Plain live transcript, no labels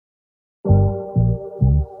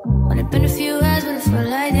Been a few hours, but it felt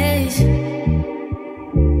like days.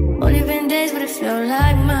 Only been days, but it felt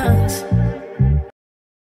like months.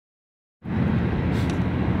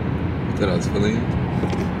 Thought I was feeling you.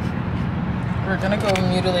 We're gonna go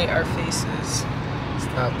mutilate our faces.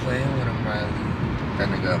 Stop playing with him, Riley. That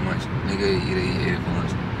nigga got much. Nigga eat it for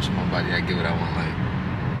lunch. Show my body, I give it I want life.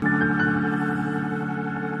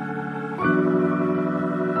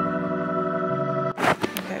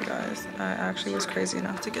 Okay, guys, I actually was crazy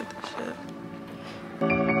enough to get this shit.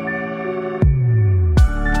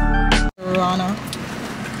 Rana.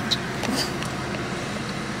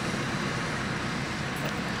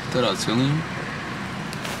 Thought I was feeling you.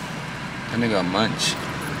 That nigga got munch.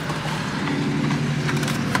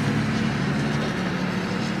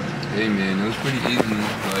 Hey man, it was pretty easy.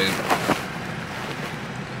 Like,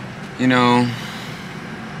 you know,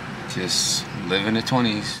 just living the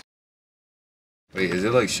 20s. Wait, is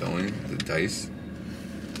it like showing the dice?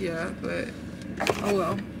 Yeah, but oh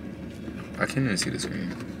well. I can't even see the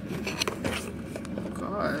screen.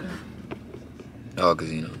 God. Oh, cause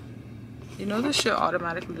you know. You know this shit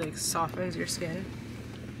automatically like softens your skin.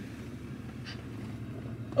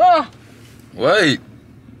 Oh! Wait.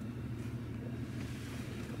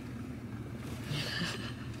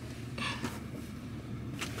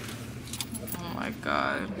 Oh my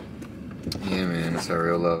god. Yeah, man, it's our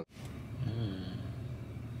real love.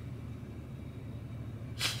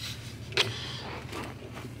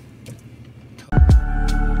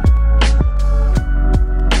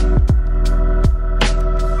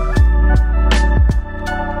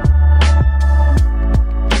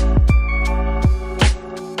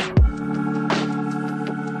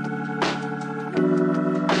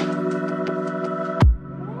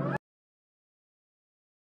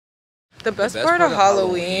 The best part of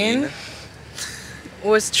Halloween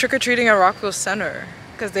was trick-or-treating at Rockville Center.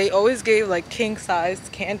 Because they always gave like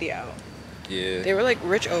king-sized candy out. Yeah. They were like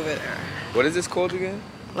rich over there. What is this called again?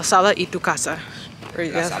 La Sala y tu casa.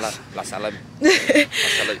 La sala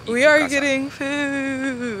We are getting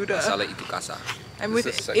food. La sala y tu casa. I'm with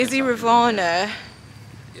Izzy Ravana.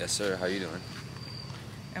 Yes, sir. How you doing?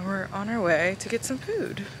 And we're on our way to get some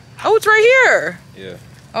food. Oh, it's right here. Yeah.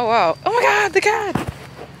 Oh, wow. Oh my god, the cat.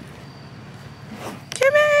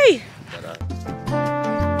 Kimmy!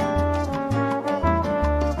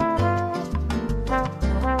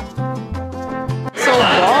 So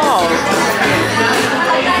long.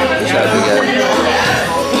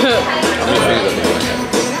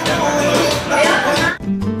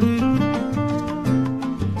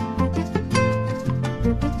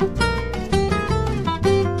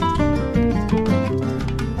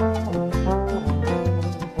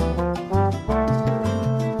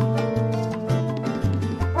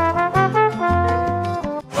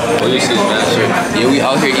 This is master. Yeah, we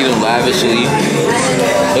out here eating lavishly.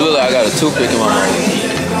 It look like I got a toothpick in my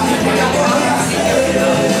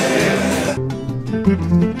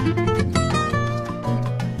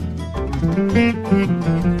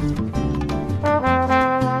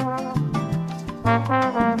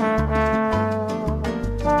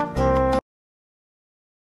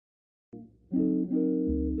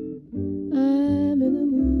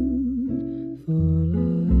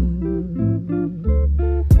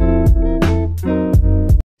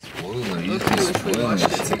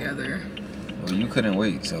Together. Well, you couldn't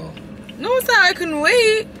wait, so. No, it's not I couldn't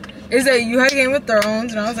wait. It's that you had Game of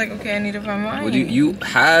Thrones, and I was like, okay, I need to find mine. Well, you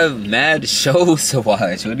have mad shows to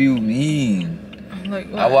watch. What do you mean? I'm like,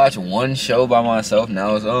 what? I watch one show by myself.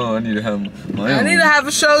 Now it's, oh, I need to have my own. I need to have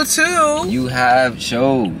a show too. You have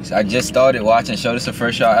shows. I just started watching a show. This is the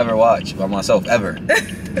first show I ever watched by myself, ever.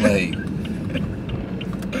 Like,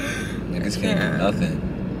 niggas can't do nothing.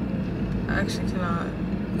 I actually cannot.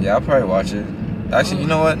 Yeah, I'll probably watch it. Actually, you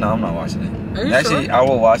know what? No, I'm not watching it. Are you Actually, sure? I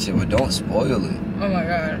will watch it, but don't spoil it. Oh my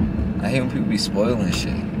god. I hate when people be spoiling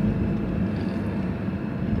shit.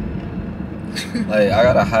 Like, I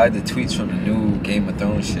gotta hide the tweets from the new Game of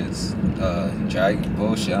Thrones shits. Dragon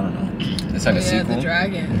bullshit, I don't know. It's like a sequel. The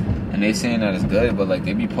dragon. And they saying that it's good, but like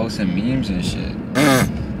they be posting memes and shit.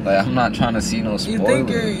 Like, I'm not trying to see no spoilers.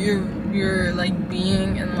 You think you're like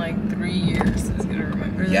being in like 3 years is gonna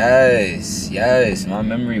remember that? Yes. My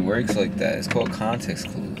memory works like that. It's called context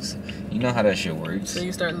clues. You know how that shit works. So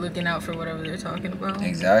you start looking out for whatever they're talking about?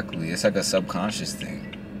 Exactly. It's like a subconscious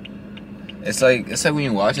thing. It's like when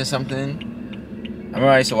you're watching something. I remember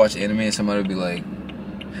I used to watch anime and somebody would be like,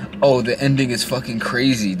 oh, the ending is fucking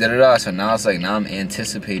crazy, da-da-da. So now it's like, now I'm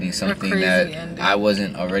anticipating something that ending I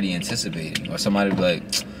wasn't already anticipating. Or somebody would be like,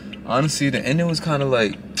 honestly, the ending was kind of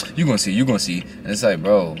like, you gonna see. And it's like,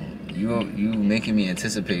 bro, you making me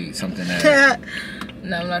anticipate something that...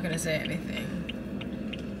 No, I'm not gonna say anything.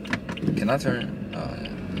 Can I turn? Oh, yeah.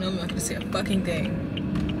 No, I'm not gonna say a fucking thing.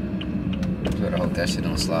 Better hope that shit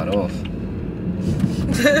don't slide off.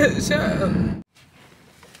 Shut up.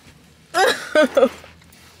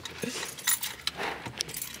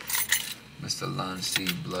 Mr. Lon C.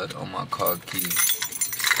 Blood on my car key.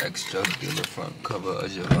 Ex-drug dealer front cover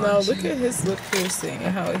of your No, look at his lip piercing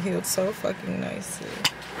and how it healed so fucking nicely.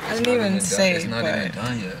 I didn't even say, it's not even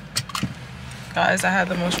done yet. Guys, I had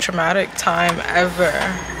the most traumatic time ever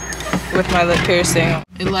with my lip piercing.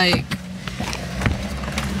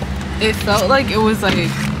 It felt like it was like,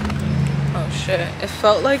 oh shit. It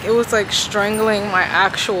felt like it was like strangling my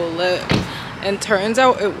actual lip. And turns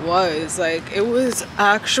out it was. Like, it was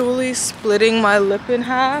actually splitting my lip in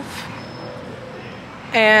half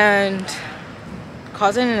and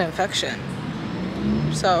causing an infection.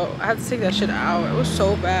 So I had to take that shit out. It was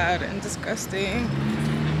so bad and disgusting.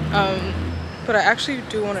 But I actually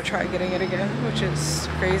do want to try getting it again, which is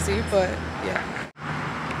crazy, but yeah.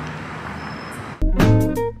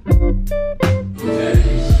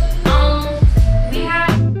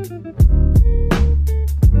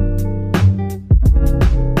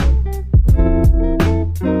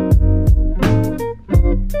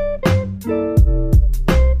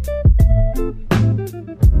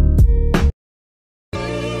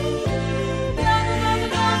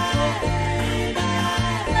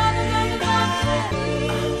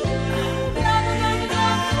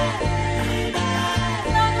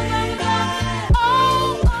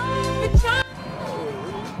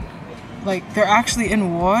 Like, they're actually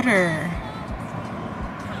in water.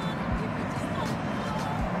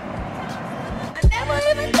 I never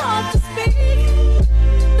even thought to speak.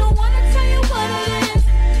 Don't wanna tell you what it is.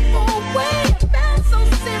 Oh, wait, it felt so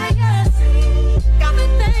serious. Got me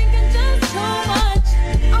thinking just too much.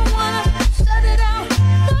 I wanna shut it out.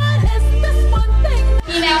 But it's this one thing.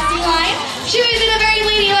 Nasty line. She weighs in a very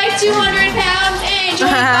ladylike 200 pounds and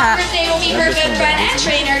joining her birthday will be her good friend and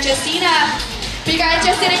trainer, Justina. You guys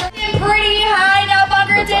just did it pretty high. Now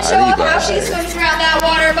Bunker did show off how she swims around that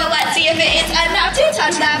water, but let's see if it is enough to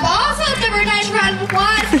touch that ball. So let's give her a nice round of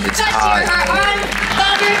applause. Let's cheer her on.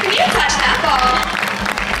 Bunker, can you touch that ball?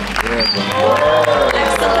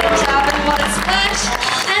 Excellent job and what a splash.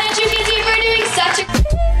 And as you can see, we're doing such a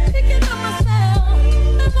Picking up myself.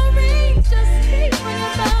 Memories just keep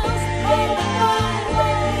ringing bells.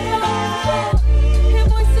 Hear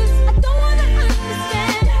voices I don't wanna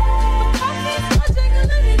understand. My coffee's smudging a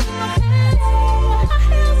little in my hands. My high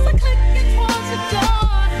heels are clicking towards the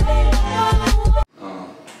door. I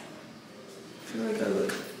feel like I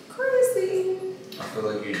look Crazy. I feel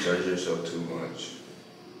like you judge yourself too much.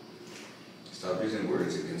 Stop using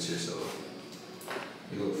words against yourself.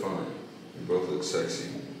 You look fine. You both look sexy.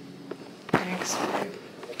 Thanks, babe.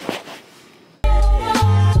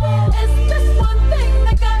 It's this one thing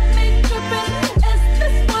that got me tripping. It's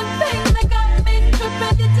this one thing that got me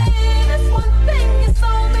tripping. You did this one thing, you so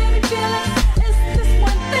made me feel it. It's this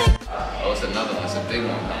one thing. Oh, it's another one. It's a big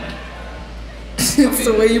one coming. It's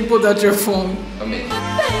the way you pulled out your phone. I mean,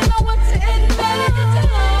 One thing I want to admit.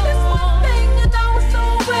 This one thing and I was so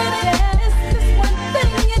with it. It's this one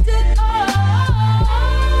thing you did.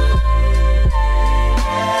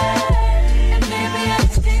 And maybe I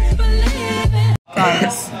just can't believe it.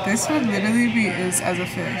 Guys, this would literally be as a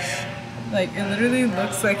fish. Like, it literally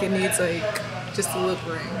looks like it needs like just a lip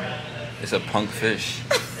ring. it's a punk fish.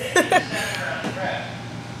 It's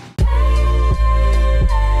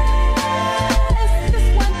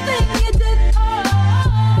this one thing you did.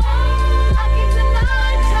 I keep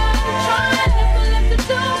denying, trying to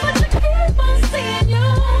do, but I keep on seeing you.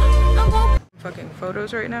 I won't Fucking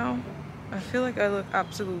photos right now. I feel like I look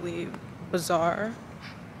absolutely bizarre.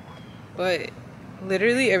 But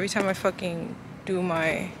literally every time I fucking do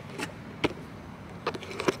my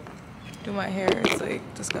hair, it's like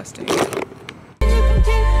disgusting. You can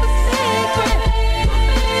keep a secret.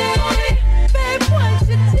 Babe, what you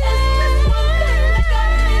did. This one thing that got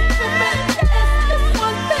me tripping. It's this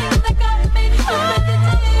one thing that got me tripping.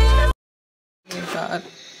 Oh my god.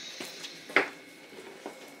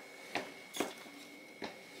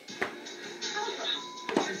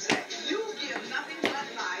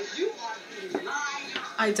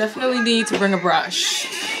 I definitely need to bring a brush.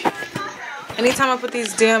 Anytime I put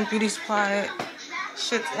these damn beauty supply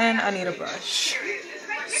shits in, I need a brush.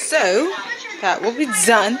 So, that will be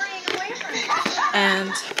done.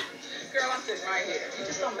 And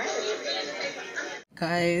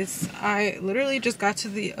guys, I literally just got to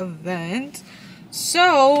the event.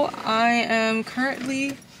 So, I am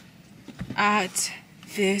currently at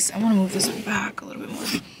this, I want to move this back a little bit more.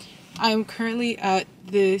 I'm currently at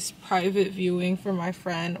this private viewing for my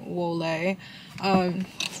friend Wole.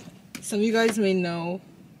 Some of you guys may know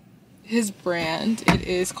his brand. It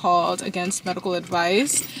is called Against Medical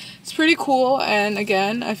Advice. It's pretty cool, and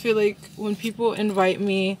again, I feel like when people invite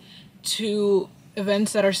me to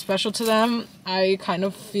events that are special to them, I kind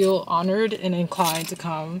of feel honored and inclined to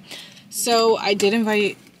come. So I did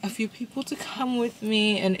invite a few people to come with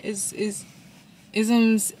me, and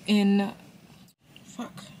isms in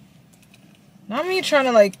fuck. Not me trying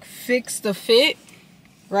to like fix the fit,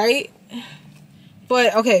 right?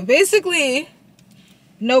 But okay, basically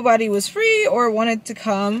nobody was free or wanted to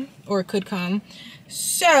come or could come.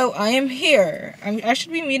 So I am here. I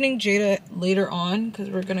should be meeting Jada later on because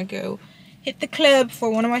we're gonna go hit the club for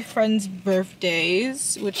one of my friend's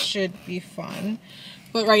birthdays, which should be fun.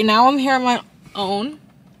 But right now I'm here on my own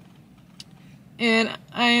and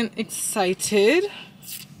I am excited.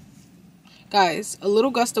 Guys, a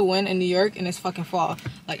little gust of wind in New York and it's fucking fall.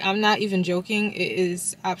 Like, I'm not even joking. It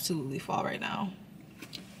is absolutely fall right now.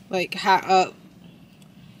 Like, hat up,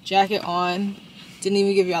 jacket on. Didn't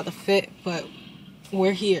even give y'all the fit, but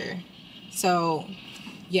we're here. So,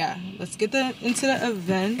 yeah, let's get into the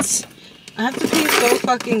event. I have to pee so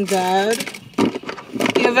fucking bad.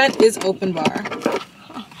 The event is open bar.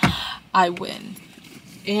 I win.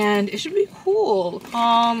 And it should be cool.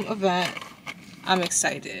 Event. I'm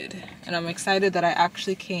excited. And I'm excited that I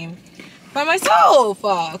actually came by myself.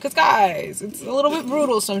 Because guys, it's a little bit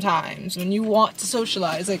brutal sometimes when you want to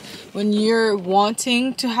socialize. Like when you're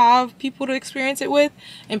wanting to have people to experience it with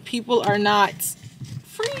and people are not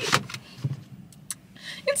free.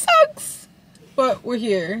 It sucks. But we're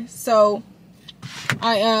here. So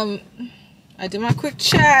I did my quick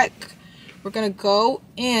check. We're gonna go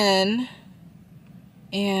in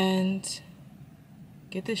and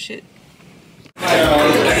get this shit.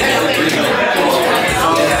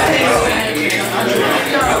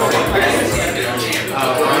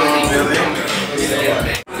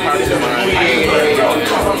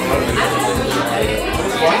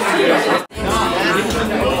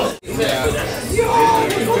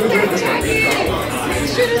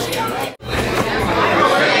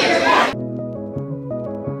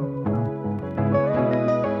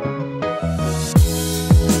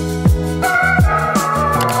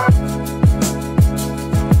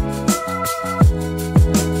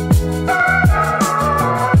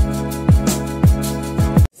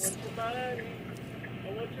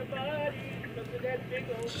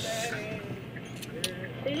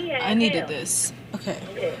 I needed this. Okay.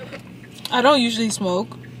 I don't usually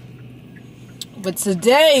smoke, but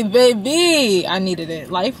today, baby, I needed it.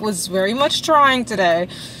 Life was very much trying today,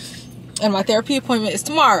 and my therapy appointment is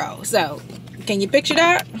tomorrow. So, can you picture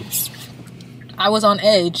that? I was on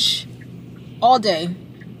edge all day,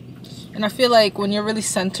 and I feel like when you're really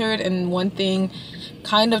centered and one thing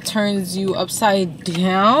kind of turns you upside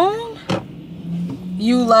down,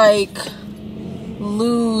 you like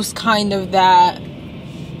lose kind of that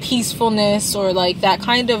peacefulness or like that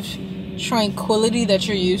kind of tranquility that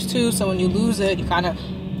you're used to. So when you lose it, you kind of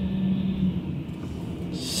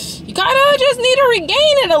just need to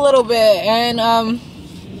regain it a little bit. And I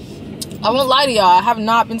won't lie to y'all, I have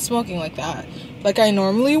not been smoking like that like I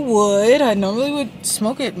normally would. I normally would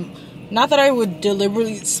smoke it, not that I would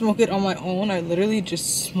deliberately smoke it on my own. I literally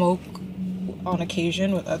just smoke on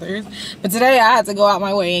occasion with others, but today I had to go out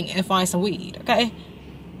my way and find some weed. Okay,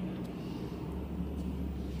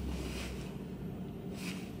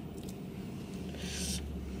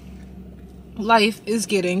 life is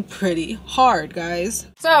getting pretty hard, guys.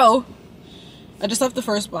 So I just left the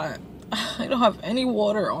first spot. I don't have any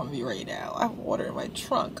water on me right now. I have water in my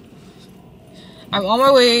trunk. I'm on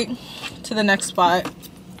my way to the next spot.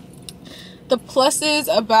 The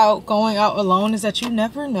pluses about going out alone is that you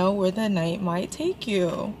never know where the night might take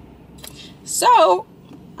you. So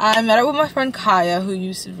I met up with my friend Kaya, who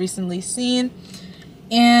you've recently seen,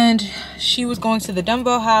 and she was going to the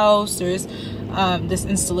Dumbo house. There's this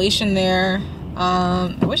installation there.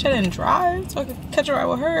 I wish I didn't drive so I could catch a ride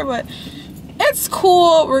with her, but it's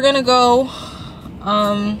cool. We're gonna go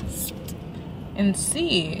and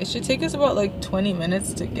see. It should take us about like 20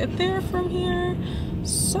 minutes to get there from here,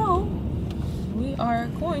 so we are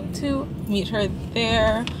going to meet her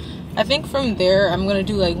there. I think from there I'm gonna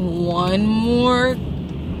do like one more.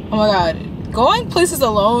 Oh my god, going places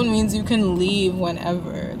alone means you can leave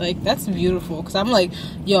whenever. Like, that's beautiful, because I'm like,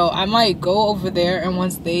 yo, I might go over there, and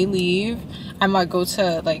once they leave, I might go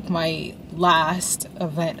to like my last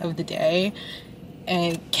event of the day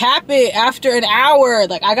and cap it after an hour.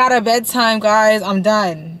 Like, I got a bedtime, guys. I'm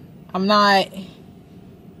done. I'm not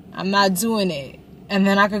doing it, and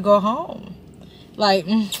then I could go home. Like,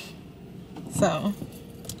 so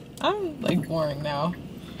I'm like boring now.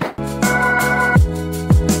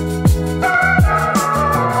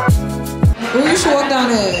 on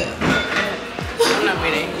it. I'm not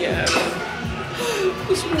waiting. Yeah.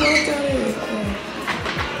 Just walk on it.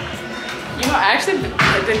 You know, I actually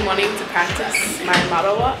have been wanting to practice my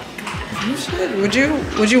model walk. You should.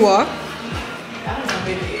 Would you walk? I don't know,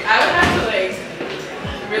 maybe. I would have to like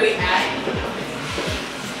really act.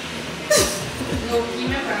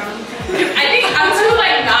 I think I'm too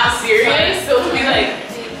like not serious, so to be like.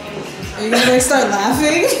 Are you gonna like start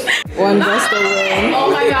laughing? One best win. Oh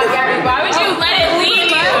my god, Gabby, why would you let it leave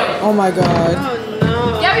you? Oh my god. Oh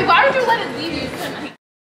no. Gabby, why would you let it leave you?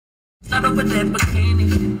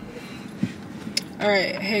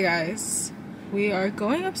 Alright, hey guys. We are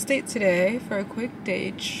going upstate today for a quick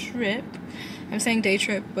day trip. I'm saying day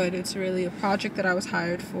trip, but it's really a project that I was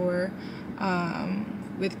hired for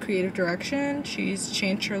with Creative Direction. She's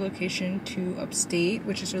changed her location to upstate,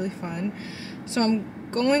 which is really fun. So I'm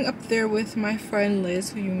going up there with my friend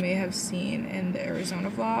Liz, who you may have seen in the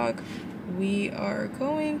Arizona vlog. We are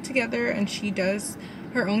going together, and she does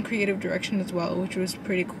her own creative direction as well, which was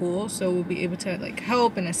pretty cool. So we'll be able to like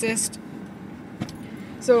help and assist.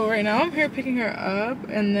 So right now I'm here picking her up,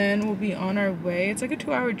 and then we'll be on our way. It's like a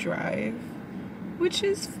 2-hour drive, which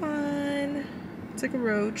is fun. It's like a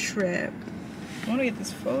road trip. I want to get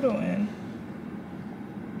this photo in.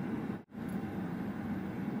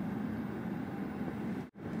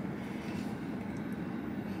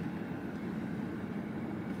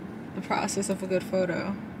 The process of a good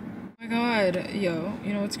photo. Oh my god, yo,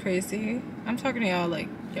 you know what's crazy? I'm talking to y'all like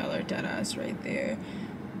y'all are dead ass right there.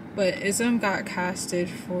 But Ism got casted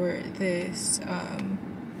for this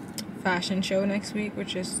fashion show next week,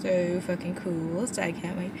 which is so fucking cool. So I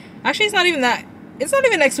can't wait. Actually, it's not even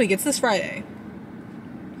next week. It's this Friday.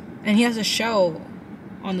 And he has a show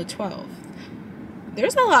on the 12th.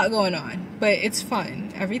 There's a lot going on, but it's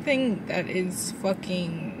fun. Everything that is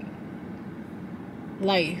fucking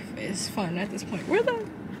life is fun at this point.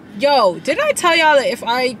 Yo, didn't I tell y'all that if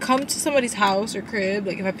I come to somebody's house or crib,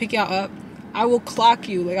 like if I pick y'all up, I will clock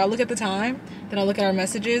you. Like, I'll look at the time, then I'll look at our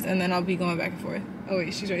messages, and then I'll be going back and forth. Oh,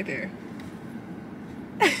 wait, she's right there.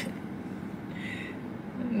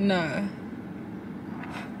 Nah.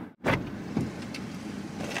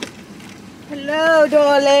 Hello,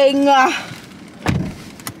 darling.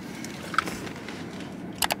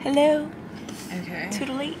 Hello. Okay.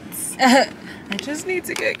 Toodalates. I just need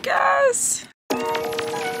to get gas.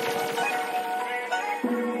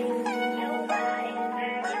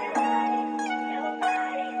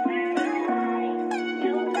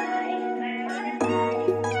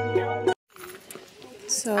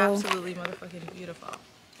 So Absolutely motherfucking beautiful.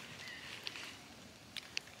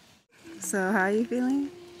 So how are you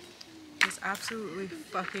feeling? it's absolutely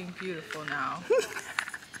fucking beautiful now.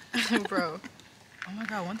 Bro. Oh my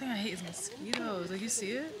god, one thing I hate is mosquitoes. Like, you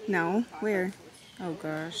see it? No. Where? Oh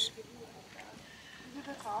gosh.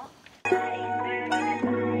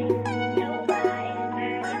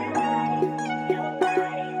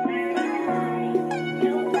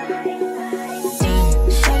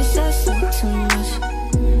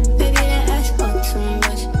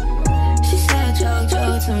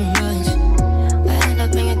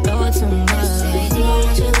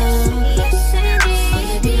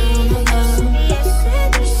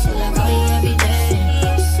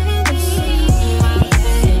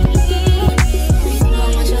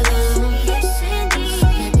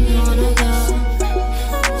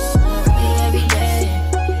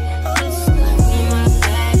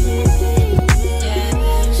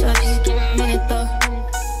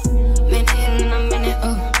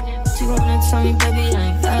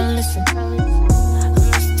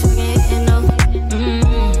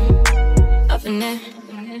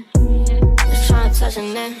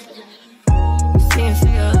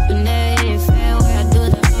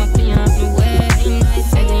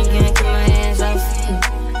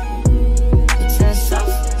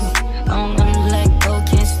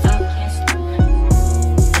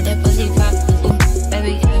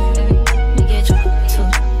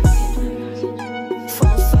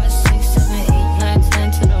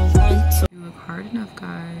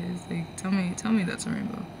 Tell me that's a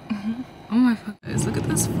rainbow. Oh my fuck, guys, look at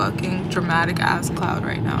this fucking dramatic ass cloud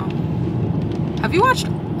right now. Have you watched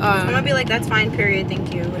I'm gonna be like, that's fine, period,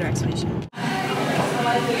 thank you, with explanation.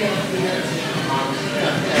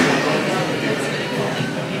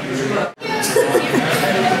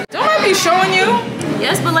 Don't I be showing you?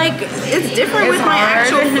 Yes, but like, it's different with my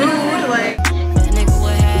actual food, like.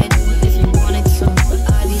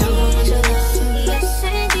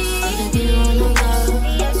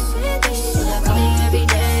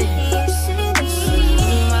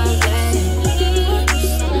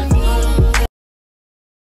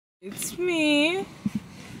 It's me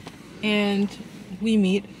and we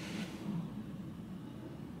meet.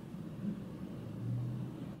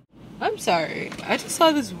 I'm sorry. I just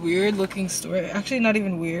saw this weird looking store. Actually, not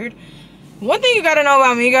even weird. One thing you gotta know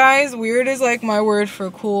about me, guys. Weird is like my word for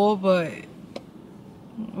cool, but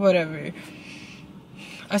whatever.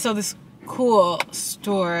 I saw this cool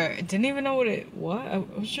store. I didn't even know what it was. I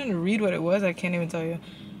was trying to read what it was. I can't even tell you.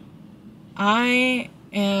 I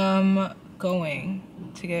am going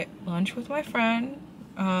to get lunch with my friend,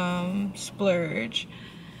 Splurge.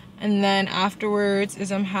 And then afterwards,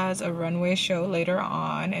 Ism has a runway show later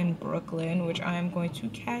on in Brooklyn, which I am going to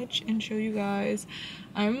catch and show you guys.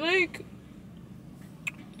 I'm like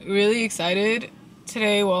really excited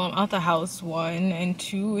today while I'm out the house, 1, and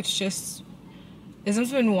 2, it's just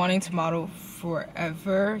Ism's been wanting to model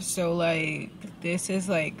forever, so like this is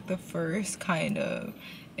like the first kind of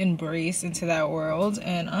embrace into that world,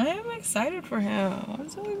 and I am excited for him. I'm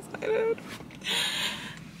so excited.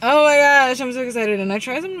 Oh my gosh, I'm so excited. And I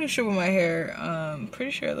tried some new shit with my hair. Pretty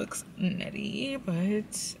sure it looks nutty,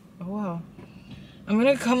 but oh wow. I'm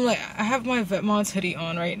gonna come, like, I have my Vetmon's hoodie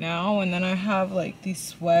on right now, and then I have like these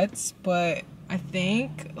sweats, but I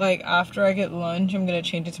think like after I get lunch, I'm gonna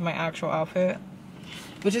change it to my actual outfit,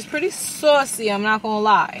 which is pretty saucy, I'm not gonna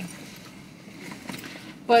lie.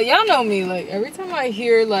 But y'all know me, like every time I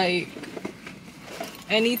hear like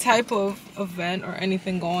any type of event or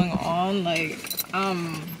anything going on, like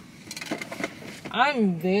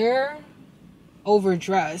I'm there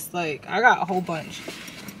overdressed. Like I got a whole bunch,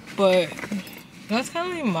 but that's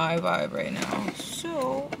kind of like my vibe right now.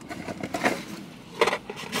 So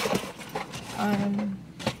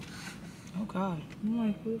oh god, I'm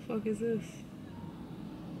like, who the fuck is this?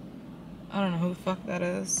 I don't know who the fuck that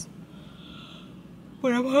is,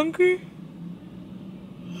 but I'm hungry.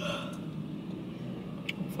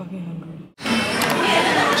 I'm fucking hungry.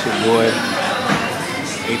 It's your boy,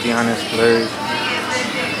 Adriana Splurge.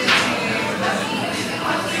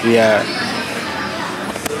 We at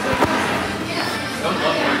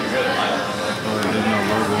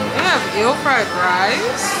They have eel fried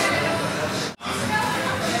rice.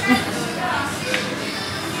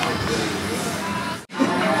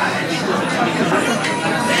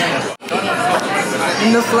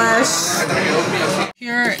 In the flesh.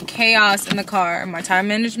 Pure chaos in the car. My time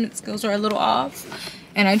management skills are a little off.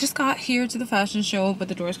 And I just got here to the fashion show, but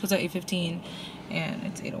the doors close at 8:15 and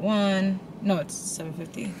it's 8:01. No, it's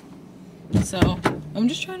 7:50. So I'm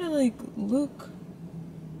just trying to like look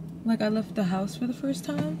like I left the house for the first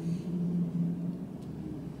time.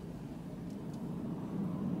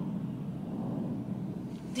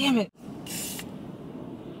 Damn it.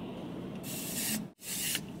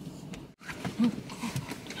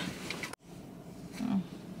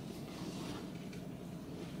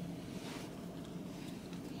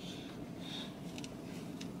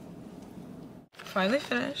 Finally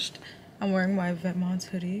finished. I'm wearing my Vetmon's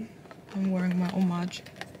hoodie. I'm wearing my homage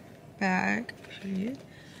bag.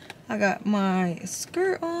 I got my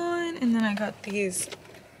skirt on, and then I got these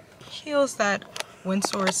heels that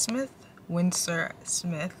Windsor Smith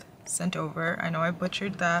sent over. I know I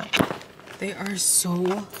butchered that. They are so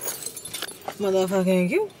motherfucking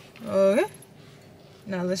cute. Okay.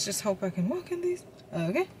 Now let's just hope I can walk in these.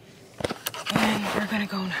 Okay. And we're gonna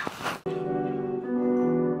go now.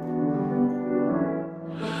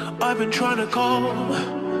 I've been trying to call.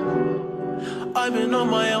 I've been on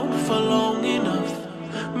my own for long enough.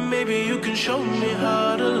 Maybe you can show me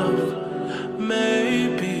how to love.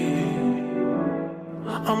 Maybe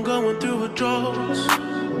I'm going through withdrawals.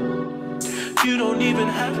 You don't even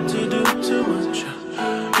have to do too much.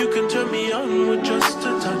 You can turn me on with just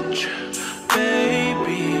a touch,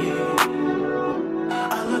 baby.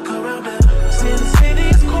 I look around and since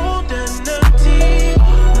city's cold and empty,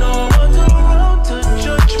 no one's around to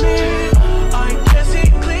judge me. I can see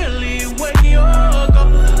clearly when you're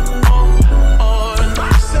gone. And I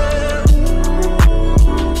said, ooh,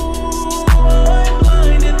 I'm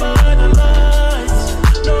blinded by the lights.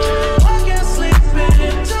 No, I can't sleep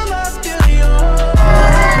until I feel yours.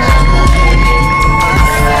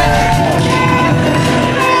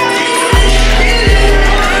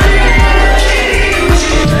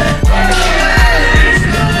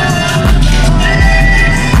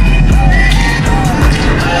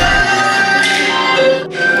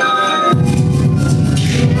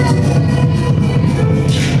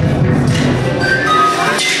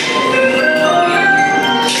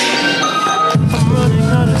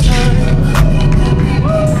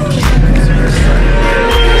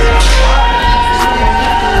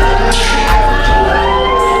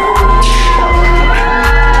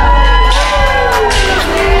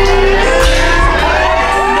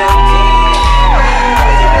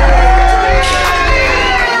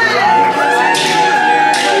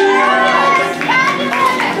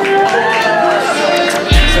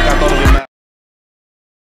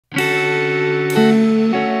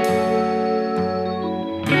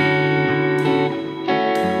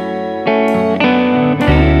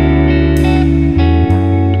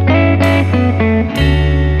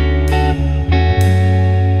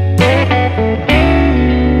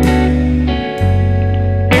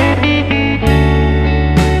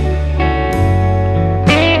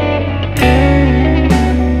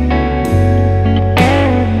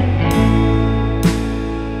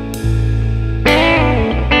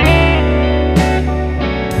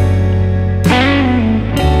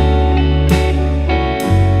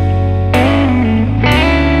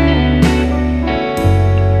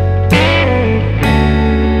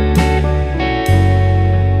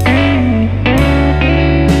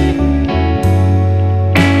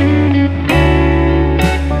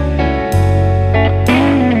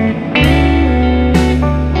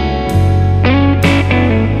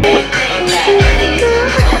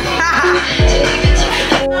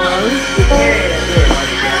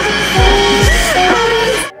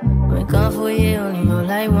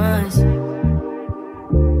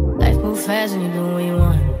 fast when you do what you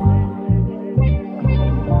want.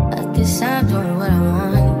 At this time, doing what I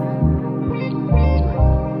want.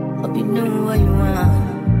 Hope you doing what you want.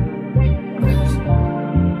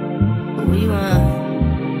 What you want?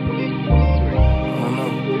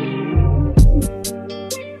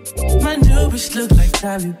 My new bitch look like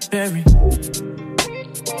Tyler Berry,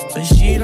 but she don't